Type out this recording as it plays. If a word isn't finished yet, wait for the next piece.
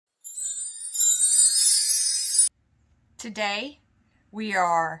Today we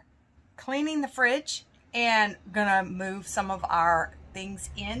are cleaning the fridge and gonna move some of our things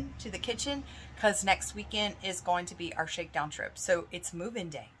into the kitchen because next weekend is going to be our shakedown trip. So it's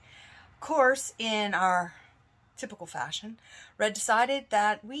move-in day. Of course, in our typical fashion, Red decided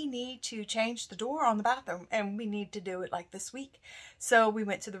that we need to change the door on the bathroom and we need to do it like this week. So we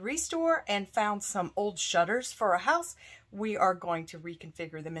went to the Restore and found some old shutters for our house. We are going to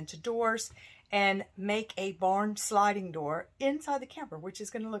reconfigure them into doors and make a barn sliding door inside the camper, which is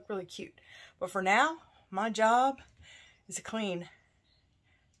going to look really cute. But for now, my job is to clean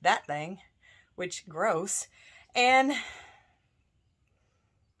that thing, which gross, and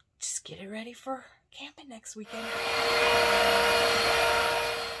just get it ready for camping next weekend.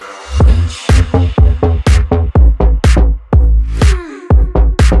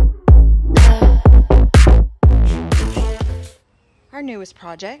 Our newest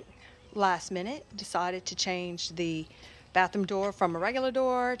project, last minute, decided to change the bathroom door from a regular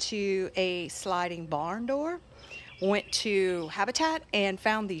door to a sliding barn door. Went to Habitat and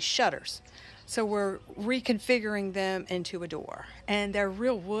found these shutters. So we're reconfiguring them into a door. And they're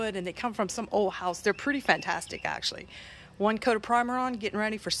real wood and they come from some old house. They're pretty fantastic, actually. One coat of primer on, getting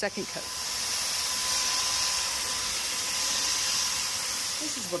ready for second coat.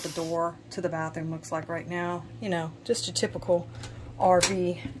 This is what the door to the bathroom looks like right now. You know, just a typical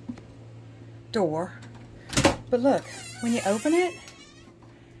RV door. But look, when you open it,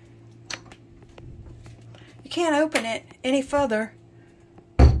 you can't open it any further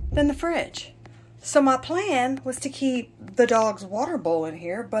than the fridge. So my plan was to keep the dog's water bowl in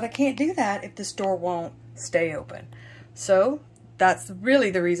here, but I can't do that if this door won't stay open. So that's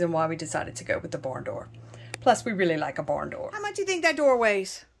really the reason why we decided to go with the barn door. Plus, we really like a barn door. How much do you think that door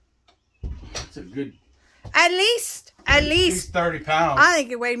weighs? It's a good... At least 30 pounds. I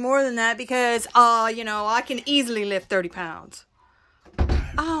think it weighed more than that because, you know, I can easily lift 30 pounds.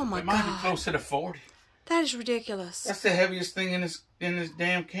 Oh my God. It might be closer to 40. That is ridiculous. That's the heaviest thing in this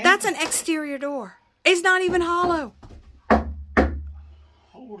damn camper. That's an exterior door. It's not even hollow.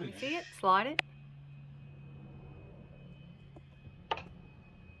 Holy. See it? Slide it.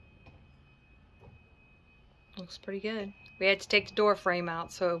 Looks pretty good. We had to take the door frame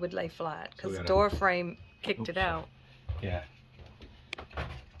out so it would lay flat because the door frame kicked it out. Yeah.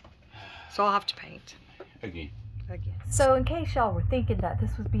 So I'll have to paint. Again. So in case y'all were thinking that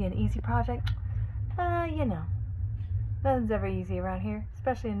this would be an easy project, you know, nothing's ever easy around here,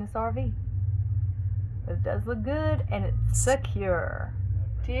 especially in this RV. But it does look good and it's secure.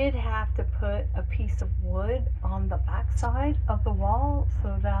 Did have to put a piece of wood on the back side of the wall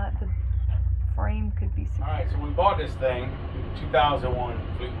so that the frame could be secure. Alright, so we bought this thing, 2001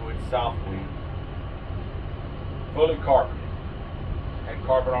 Fleetwood Southwind. Fully carpeted. Had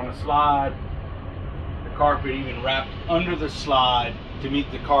carpet on the slide. The carpet even wrapped under the slide to meet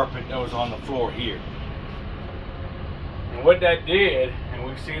the carpet that was on the floor here. And what that did, and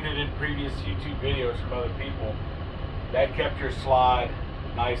we've seen it in previous YouTube videos from other people, that kept your slide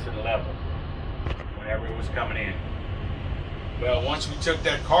nice and level whenever it was coming in. Well, once we took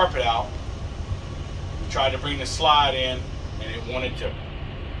that carpet out, we tried to bring the slide in and it wanted to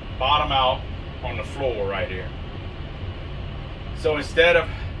bottom out on the floor right here. So instead of,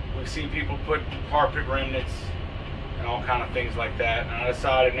 we've seen people put carpet remnants and all kind of things like that, and I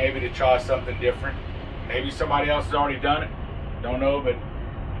decided maybe to try something different. Maybe somebody else has already done it, don't know, but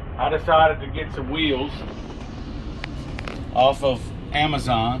I decided to get some wheels off of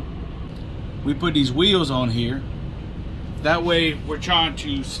Amazon. We put these wheels on here. That way we're trying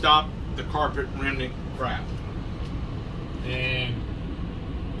to stop the carpet remnant crap. And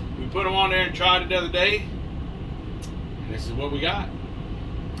we put them on there and tried it the other day. And this is what we got.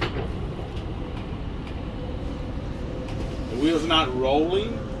 The wheel's not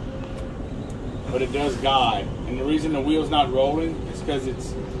rolling, but it does guide. And the reason the wheel's not rolling is because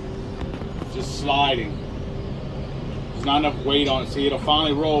it's just sliding. There's not enough weight on it. See, it'll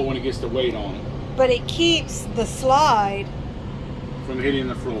finally roll when it gets the weight on it. But it keeps the slide from hitting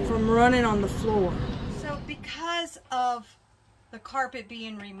the floor. From running on the floor. So because of the carpet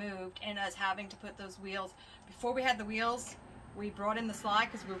being removed and us having to put those wheels, before we had the wheels, we brought in the slide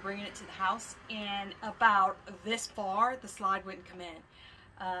because we were bringing it to the house, and about this far the slide wouldn't come in.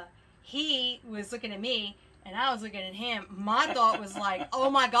 He was looking at me and I was looking at him. My thought was like, oh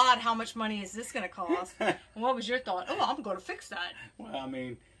my God, how much money is this going to cost? And what was your thought? Oh, I'm going to fix that. Well, I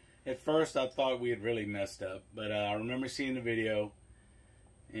mean, at first I thought we had really messed up, but I remember seeing the video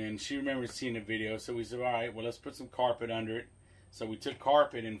and she remembered seeing the video, so we said, all right, well, let's put some carpet under it. So we took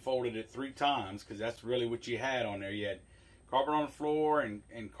carpet and folded it 3 times because that's really what you had on there. You had carpet on the floor and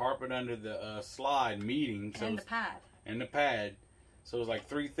carpet under the slide meeting. So and the pad. and the pad. So it was like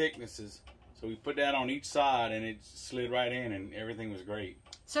 3 thicknesses. So we put that on each side and it slid right in and everything was great.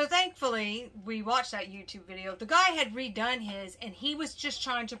 So thankfully, we watched that YouTube video. The guy had redone his, and he was just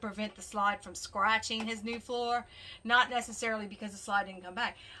trying to prevent the slide from scratching his new floor, not necessarily because the slide didn't come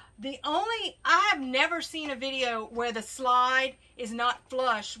back. I have never seen a video where the slide is not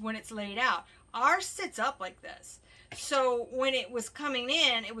flush when it's laid out. Ours sits up like this. So when it was coming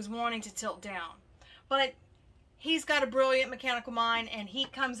in, it was wanting to tilt down. But he's got a brilliant mechanical mind, and he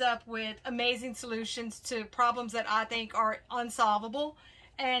comes up with amazing solutions to problems that I think are unsolvable.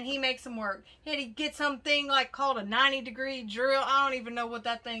 And he makes them work. He gets something like called a 90-degree drill. I don't even know what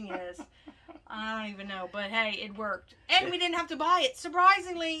that thing is. I don't even know. But hey, it worked. And we didn't have to buy it.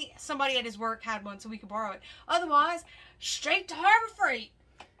 Surprisingly, somebody at his work had one so we could borrow it. Otherwise, straight to Harbor Freight.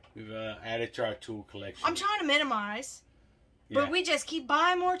 We've added to our tool collection. I'm trying to minimize. But we just keep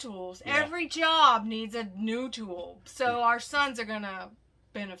buying more tools. Yeah. Every job needs a new tool. So our sons are going to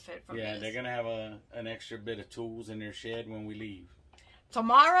benefit from this. Yeah, they're going to have an extra bit of tools in their shed when we leave.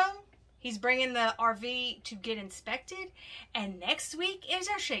 Tomorrow, he's bringing the RV to get inspected, and next week is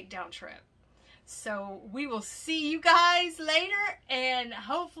our shakedown trip. So we will see you guys later, and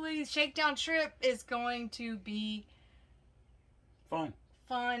hopefully the shakedown trip is going to be fun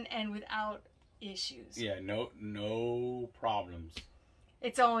and without issues. Yeah, no problems.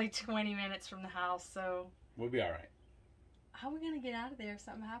 It's only 20 minutes from the house, so we'll be all right. How are we going to get out of there if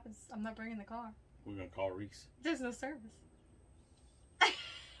something happens? I'm not bringing the car. We're going to call Reese. There's no service.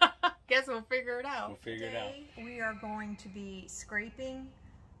 Guess we'll figure it out. We'll figure it out. We are going to be scraping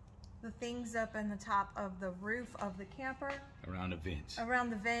the things up in the top of the roof of the camper. Around the vents. Around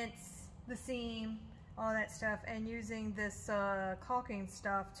the vents, the seam, all that stuff, and using this caulking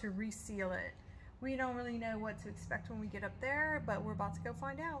stuff to reseal it. We don't really know what to expect when we get up there, but we're about to go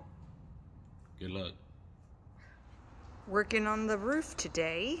find out. Good luck. Working on the roof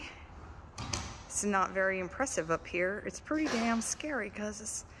today. It's not very impressive up here. It's pretty damn scary because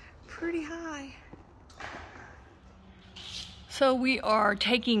it's pretty high. So we are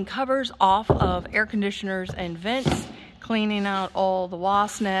taking covers off of air conditioners and vents, cleaning out all the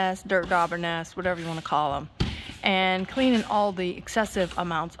wasp nests, dirt dauber nests, whatever you want to call them, and cleaning all the excessive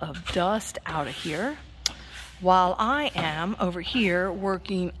amounts of dust out of here, while I am over here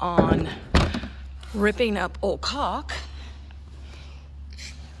working on ripping up old caulk.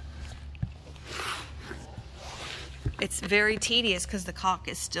 It's very tedious because the caulk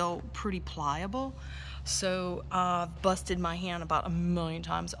is still pretty pliable. So I've busted my hand about 1,000,000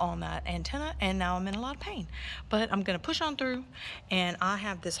 times on that antenna, and now I'm in a lot of pain. But I'm gonna push on through, and I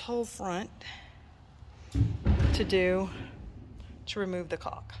have this whole front to do to remove the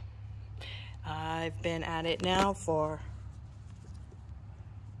caulk. I've been at it now for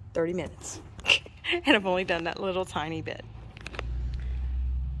 30 minutes. And I've only done that little tiny bit.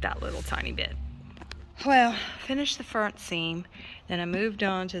 Well, finished the front seam, then I moved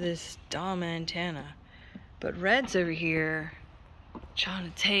on to this dumb antenna. But Red's over here trying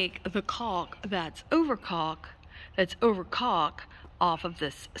to take the caulk that's over caulk off of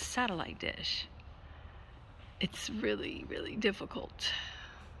this satellite dish. It's really, really difficult.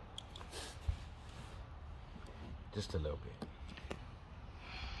 Just a little bit.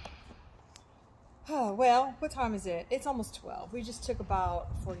 Oh, well, what time is it? It's almost 12. We just took about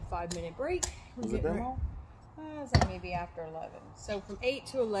a 45-minute break. Was it that long? It's like maybe after 11. So from 8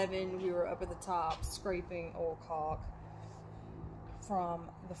 to 11, we were up at the top scraping old caulk from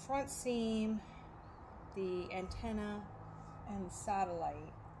the front seam, the antenna, and the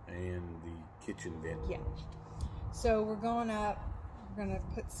satellite. And the kitchen vent. Yeah. So we're going up. We're going to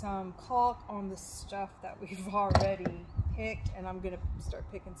put some caulk on the stuff that we've already picked, and I'm going to start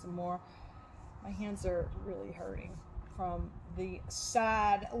picking some more. My hands are really hurting from the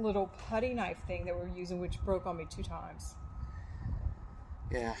sad little putty knife thing that we're using, which broke on me 2 times.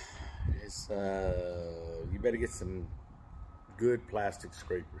 Yeah, it's you better get some good plastic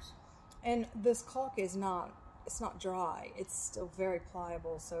scrapers. And this caulk is not dry. It's still very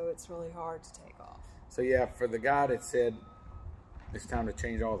pliable, so it's really hard to take off. So yeah, for the guy that said it's time to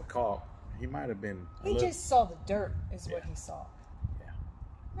change all the caulk, he might have been. He just saw the dirt, is what he saw.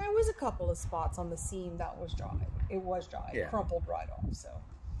 There was a couple of spots on the seam that was dry. It was dry. It crumpled right off.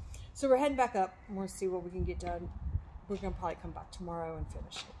 So we're heading back up, and we'll see what we can get done. We're going to probably come back tomorrow and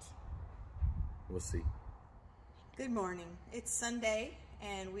finish it. We'll see. Good morning. It's Sunday,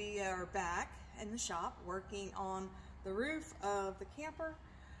 and we are back in the shop working on the roof of the camper.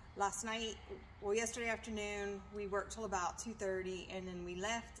 Yesterday afternoon, we worked till about 2:30, and then we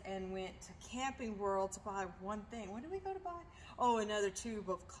left and went to Camping World to buy one thing. What did we go to buy? Oh, another tube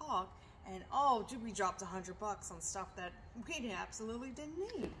of caulk. And oh, dude, we dropped $100 on stuff that we absolutely didn't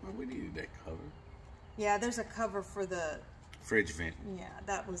need. Well, we needed that cover. Yeah, there's a cover for the fridge vent. Yeah,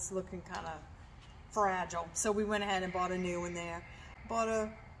 that was looking kind of fragile. So we went ahead and bought a new one there. Bought a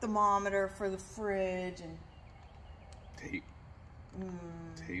thermometer for the fridge and tape.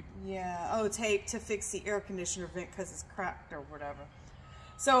 Tape. Yeah. Oh, tape to fix the air conditioner vent because it's cracked or whatever.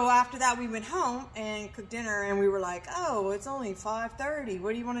 So after that, we went home and cooked dinner, and we were like, oh, it's only 5:30.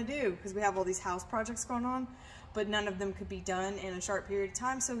 What do you want to do? Because we have all these house projects going on, but none of them could be done in a short period of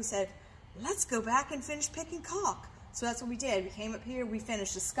time. So we said, let's go back and finish picking caulk. So that's what we did. We came up here, we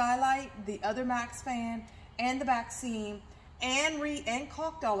finished the skylight, the other max fan, and the back seam, and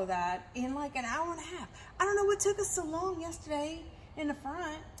caulked all of that in like an hour and a half. I don't know what took us so long yesterday in the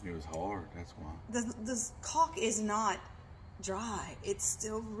front. It was hard, that's why. The caulk is not dry. It's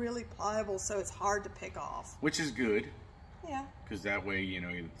still really pliable, so it's hard to pick off. Which is good. Yeah. Because that way, you know,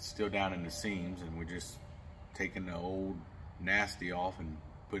 it's still down in the seams, and we're just taking the old nasty off and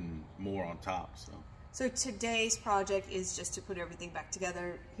putting more on top. So today's project is just to put everything back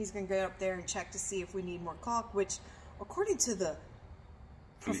together. He's going to go up there and check to see if we need more caulk, which according to the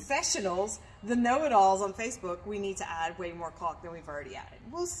professionals, the know-it-alls on Facebook, we need to add way more caulk than we've already added.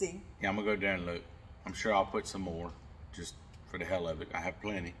 We'll see. Yeah, I'm going to go down and look. I'm sure I'll put some more just for the hell of it. I have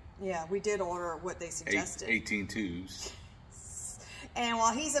plenty. Yeah, we did order what they suggested. 18 tubes. And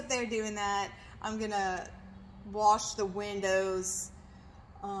while he's up there doing that, I'm going to wash the windows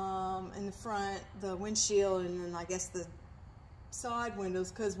in the front, the windshield, and then I guess the side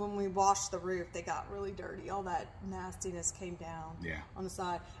windows, because when we washed the roof, they got really dirty. All that nastiness came down on the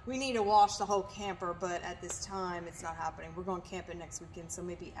side. We need to wash the whole camper, but at this time, it's not happening. We're going camping next weekend, so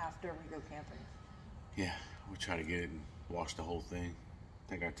maybe after we go camping. Yeah, we'll try to get it and wash the whole thing.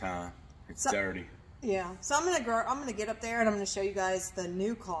 Take our time. It's dirty. Yeah, so I'm gonna get up there and I'm gonna show you guys the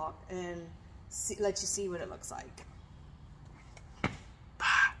new caulk and let you see what it looks like.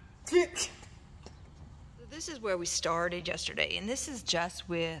 This is where we started yesterday, and this is just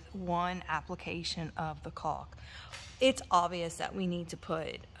with one application of the caulk. It's obvious that we need to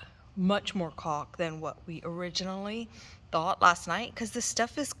put much more caulk than what we originally thought last night, because this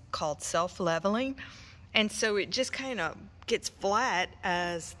stuff is called self-leveling, and so it just kind of gets flat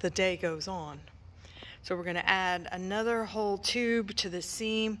as the day goes on. So we're going to add another whole tube to the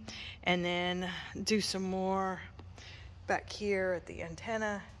seam and then do some more back here at the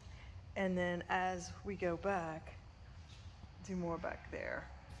antenna, and then as we go back, do more back there.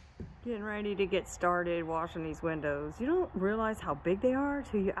 Getting ready to get started washing these windows. You don't realize how big they are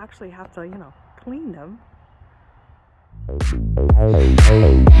until you actually have to, you know, clean them.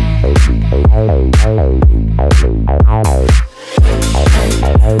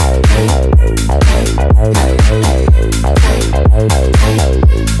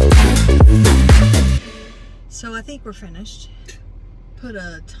 So I think we're finished. Put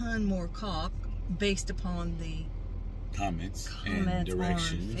a ton more caulk based upon the comments and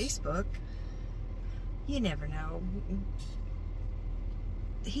directions on Facebook. You never know.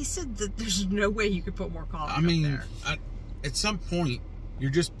 He said that there's no way you could put more caulk I mean, at some point, you're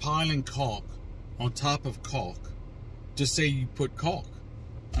just piling caulk on top of caulk. Just say you put caulk.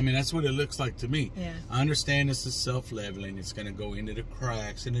 I mean, that's what it looks like to me. Yeah. I understand this is self-leveling. It's going to go into the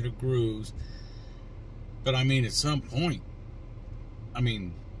cracks, into the grooves. But, I mean, at some point, I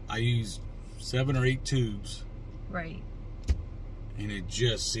mean, I used 7 or 8 tubes. Right. And it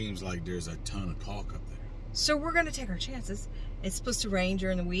just seems like there's a ton of caulk up there. So we're going to take our chances. It's supposed to rain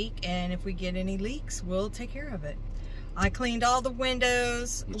during the week, and if we get any leaks, we'll take care of it. I cleaned all the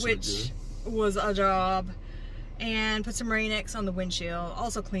windows, which was a job, and put some Rain-X on the windshield.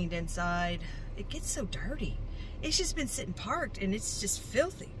 Also cleaned inside. It gets so dirty. It's just been sitting parked, and it's just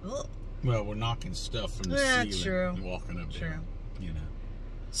filthy. Ugh. Well, we're knocking stuff from the ceiling and walking up there. You know.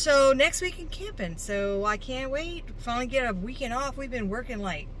 So next weekend camping. So I can't wait. Finally get a weekend off. We've been working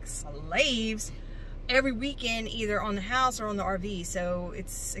like slaves every weekend, either on the house or on the RV. So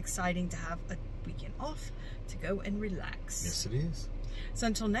it's exciting to have a weekend off to go and relax. Yes, it is. So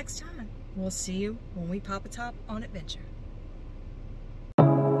until next time, we'll see you when we pop a top on adventure.